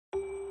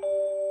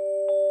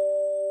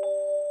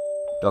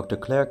Dr.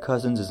 Claire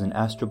Cousins is an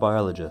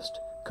astrobiologist,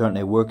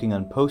 currently working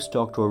on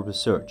postdoctoral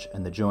research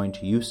in the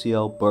joint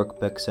UCL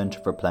Birkbeck Centre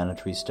for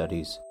Planetary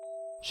Studies.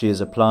 She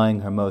is applying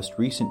her most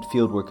recent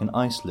fieldwork in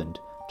Iceland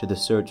to the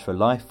search for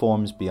life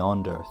forms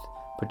beyond Earth,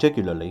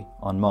 particularly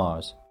on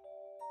Mars.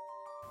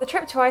 The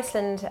trip to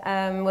Iceland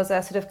was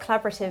a sort of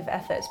collaborative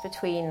effort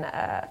between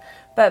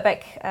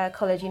Birkbeck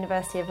College,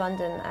 University of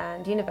London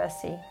and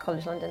University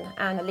College London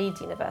and Leeds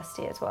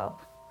University as well.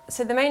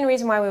 So the main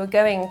reason why we were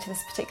going to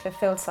this particular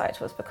field site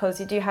was because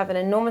you do have an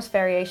enormous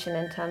variation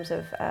in terms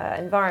of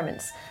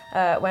environments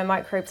where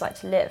microbes like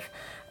to live.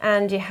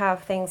 And you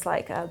have things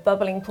like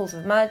bubbling pools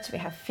of mud, we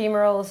have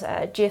fumaroles,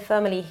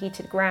 geothermally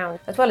heated ground,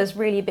 as well as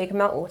really big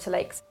meltwater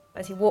lakes.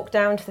 As you walk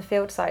down to the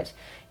field site,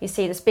 you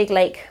see this big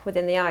lake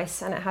within the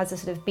ice, and it has a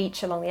sort of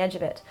beach along the edge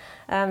of it.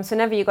 So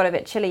whenever you got a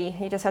bit chilly,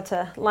 you just had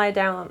to lie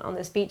down on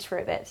this beach for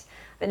a bit.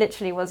 It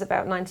literally was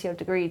about 90 odd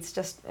degrees,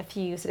 just a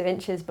few sort of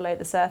inches below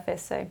the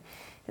surface. So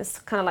it's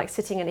kind of like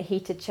sitting in a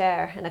heated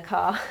chair in a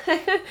car.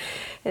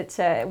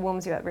 It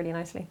warms you up really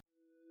nicely.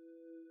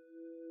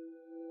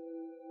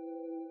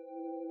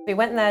 We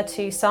went there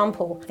to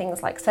sample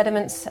things like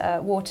sediments,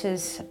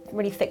 waters,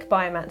 really thick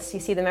biomats. You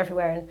see them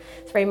everywhere, and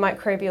it's a very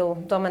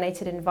microbial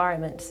dominated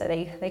environment, so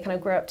they kind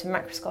of grow up to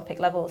macroscopic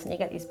levels, and you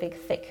get these big,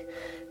 thick,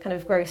 kind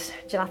of gross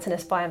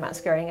gelatinous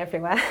biomats growing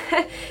everywhere.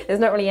 There's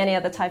not really any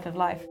other type of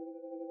life.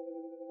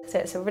 So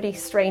it's a really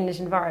strange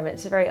environment,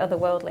 it's very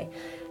otherworldly.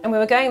 And we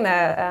were going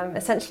there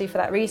essentially for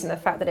that reason, the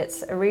fact that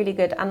it's a really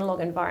good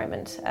analogue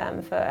environment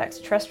for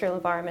extraterrestrial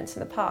environments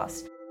in the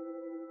past.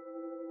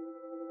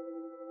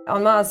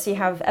 On Mars, you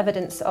have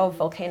evidence of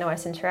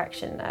volcano-ice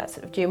interaction,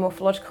 sort of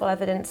geomorphological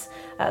evidence,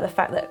 the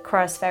fact that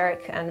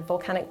cryospheric and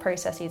volcanic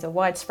processes are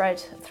widespread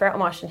throughout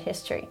Martian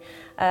history.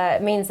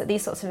 It means that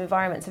these sorts of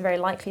environments are very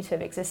likely to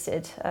have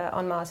existed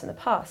on Mars in the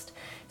past.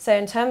 So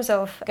in terms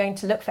of going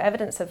to look for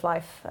evidence of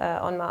life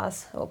on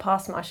Mars, or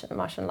past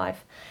Martian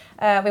life,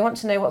 we want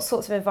to know what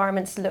sorts of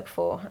environments to look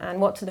for, and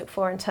what to look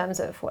for in terms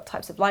of what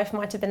types of life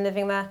might have been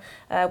living there,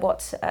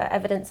 what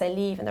evidence they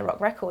leave in the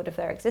rock record of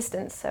their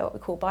existence, so what we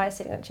call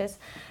biosignatures,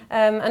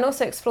 and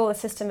also explore the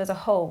system as a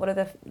whole. What are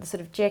the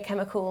sort of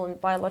geochemical and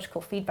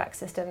biological feedback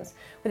systems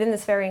within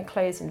this very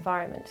enclosed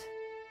environment?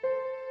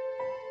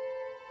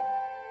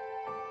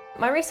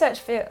 My research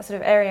sort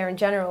of area in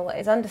general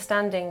is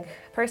understanding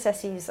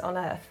processes on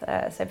Earth,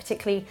 so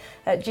particularly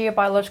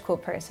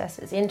geobiological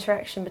processes, the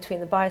interaction between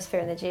the biosphere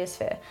and the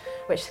geosphere,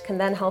 which can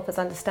then help us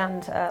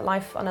understand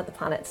life on other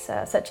planets,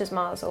 such as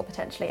Mars or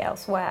potentially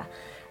elsewhere.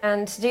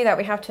 And to do that,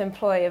 we have to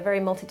employ a very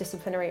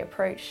multidisciplinary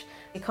approach.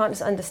 You can't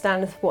just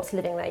understand what's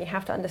living there, you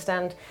have to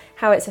understand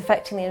how it's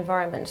affecting the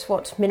environment,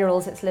 what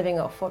minerals it's living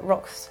off, what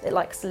rocks it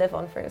likes to live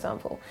on, for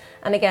example.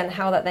 And again,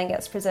 how that then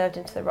gets preserved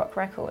into the rock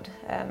record.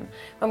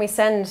 When we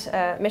send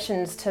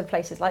missions to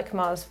places like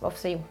Mars,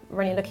 obviously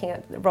we're only looking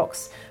at the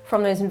rocks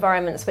from those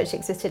environments which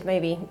existed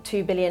maybe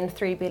 2 billion,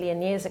 3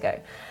 billion years ago.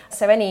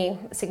 So any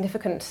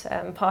significant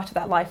part of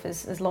that life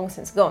is long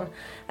since gone.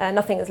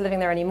 Nothing is living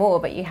there anymore,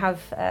 but you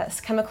have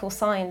chemical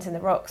signs in the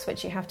rocks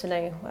which you have to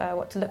know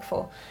what to look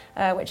for,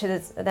 which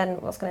is then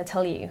what's going to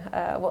tell you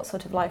what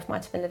sort of life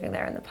might have been living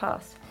there in the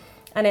past.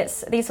 And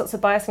it's these sorts of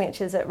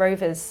biosignatures that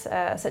rovers,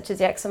 such as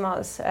the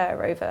ExoMars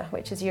rover,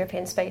 which is a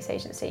European Space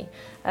Agency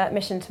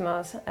mission to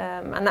Mars,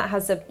 and that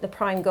has the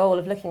prime goal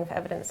of looking for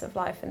evidence of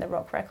life in the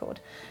rock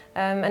record.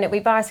 And it'll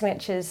be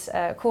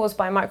biosignatures caused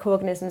by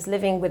microorganisms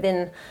living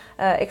within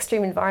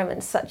extreme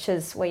environments, such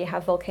as where you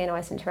have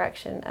volcano-ice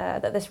interaction,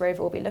 that this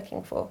rover will be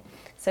looking for.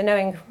 So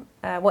knowing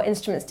what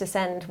instruments to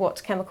send,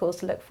 what chemicals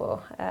to look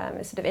for,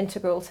 is sort of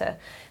integral to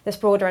this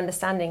broader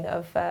understanding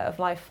of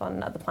life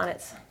on other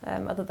planets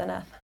other than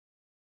Earth.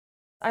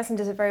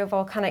 Iceland is a very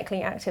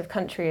volcanically active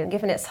country, and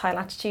given its high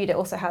latitude, it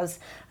also has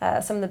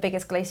some of the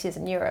biggest glaciers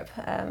in Europe.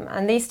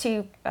 And these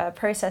two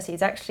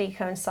processes actually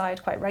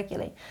coincide quite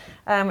regularly,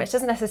 which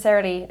doesn't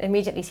necessarily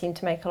immediately seem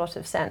to make a lot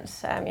of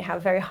sense. You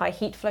have very high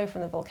heat flow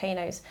from the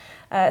volcanoes,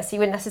 so you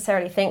wouldn't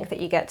necessarily think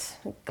that you get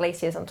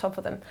glaciers on top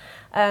of them.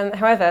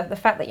 However, the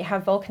fact that you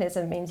have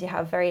volcanism means you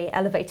have very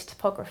elevated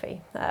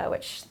topography,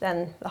 which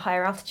then the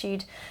higher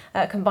altitude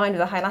combined with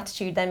the high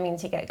latitude then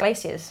means you get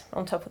glaciers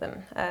on top of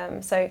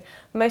them. So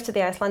most of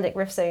the Icelandic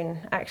rift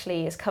zone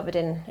actually is covered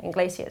in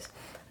glaciers.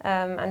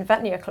 And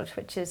Vatnajökull,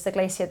 which is the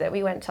glacier that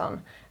we went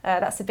on,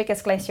 that's the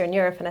biggest glacier in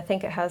Europe, and I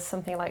think it has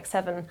something like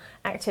 7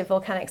 active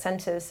volcanic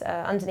centres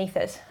underneath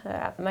it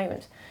at the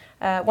moment.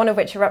 One of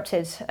which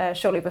erupted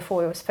shortly before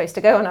we were supposed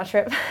to go on our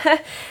trip,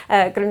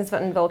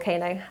 Grímsvötn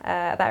volcano.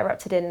 That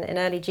erupted in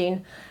early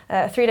June,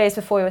 3 days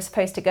before we were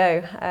supposed to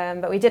go.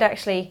 But we did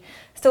actually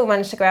still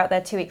manage to go out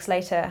there 2 weeks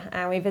later,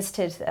 and we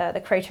visited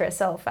the crater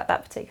itself at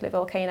that particular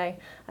volcano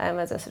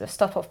as a sort of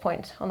stop-off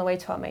point on the way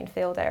to our main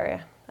field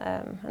area.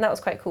 And that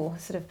was quite cool,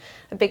 sort of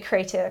a big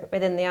crater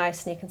within the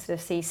ice, and you can sort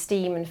of see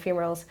steam and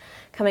fumaroles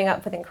coming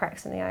up within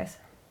cracks in the ice.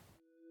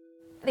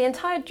 The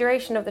entire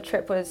duration of the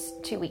trip was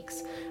 2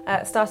 weeks,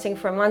 starting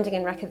from landing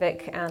in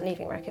Reykjavik and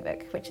leaving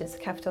Reykjavik, which is the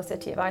capital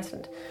city of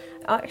Iceland.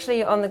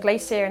 Actually, on the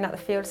glacier and at the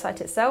field site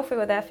itself, we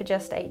were there for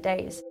just 8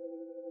 days.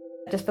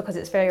 Just because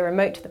it's very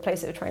remote to the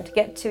place that we're trying to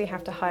get to, we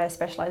have to hire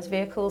specialised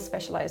vehicles,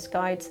 specialised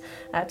guides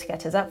to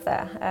get us up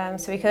there.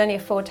 So we could only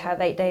afford to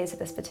have 8 days at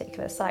this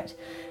particular site.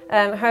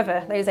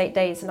 However, those 8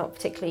 days are not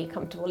particularly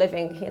comfortable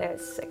living. You know,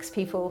 it's 6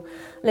 people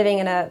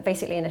living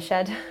basically in a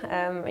shed.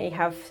 You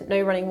have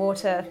no running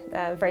water,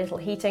 very little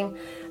heating,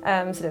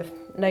 sort of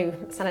no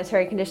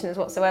sanitary conditions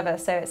whatsoever.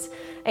 So it's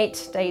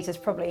 8 days is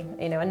probably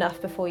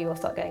enough before you will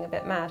start going a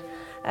bit mad.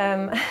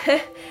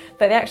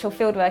 But the actual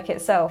field work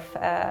itself,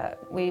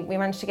 we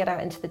managed to get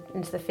out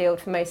into the field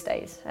for most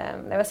days.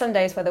 There were some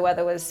days where the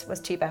weather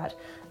was too bad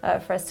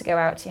for us to go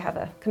out. You have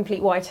a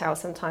complete whiteout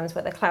sometimes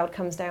where the cloud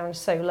comes down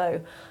so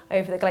low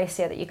over the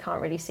glacier that you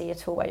can't really see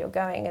at all where you're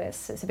going, and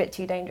it's a bit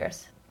too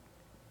dangerous.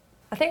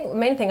 I think the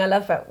main thing I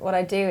love about what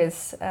I do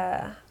is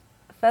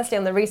firstly,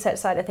 on the research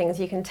side of things,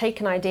 you can take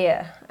an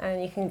idea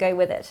and you can go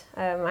with it.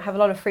 I have a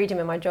lot of freedom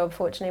in my job.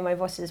 Fortunately, my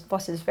boss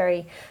is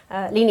very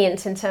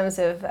lenient in terms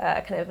of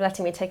kind of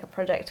letting me take a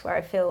project where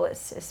I feel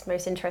it's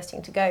most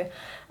interesting to go.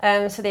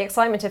 So the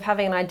excitement of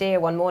having an idea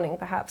one morning,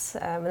 perhaps,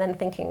 and then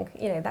thinking,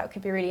 that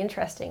could be really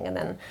interesting, and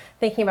then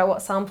thinking about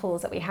what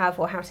samples that we have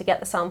or how to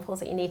get the samples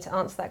that you need to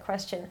answer that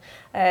question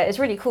is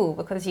really cool,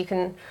 because you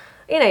can.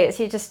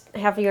 You just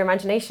have your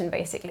imagination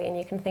basically, and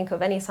you can think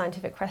of any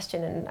scientific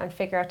question and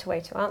figure out a way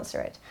to answer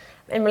it.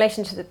 In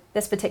relation to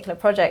this particular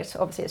project,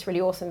 obviously it's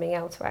really awesome being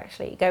able to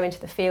actually go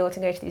into the field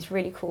and go to these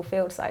really cool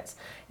field sites.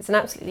 It's an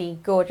absolutely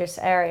gorgeous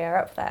area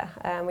up there.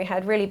 We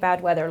had really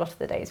bad weather a lot of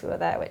the days we were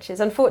there, which is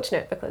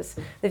unfortunate because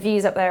the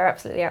views up there are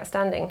absolutely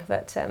outstanding,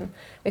 but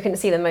we couldn't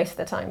see them most of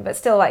the time. But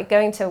still, like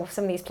going to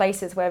some of these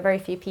places where very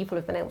few people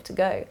have been able to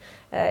go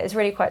is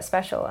really quite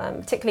special,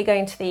 particularly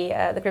going to the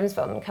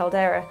Grimsvötn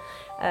caldera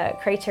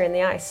crater in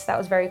the ice. That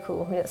was very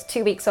cool. I mean, it's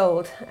 2 weeks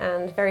old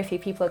and very few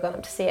people have gone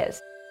up to see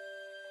it.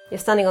 You're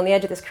standing on the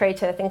edge of this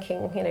crater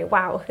thinking,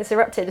 wow, this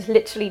erupted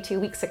literally 2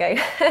 weeks ago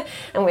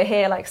and we're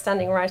here like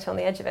standing right on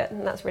the edge of it,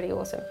 and that's really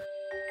awesome.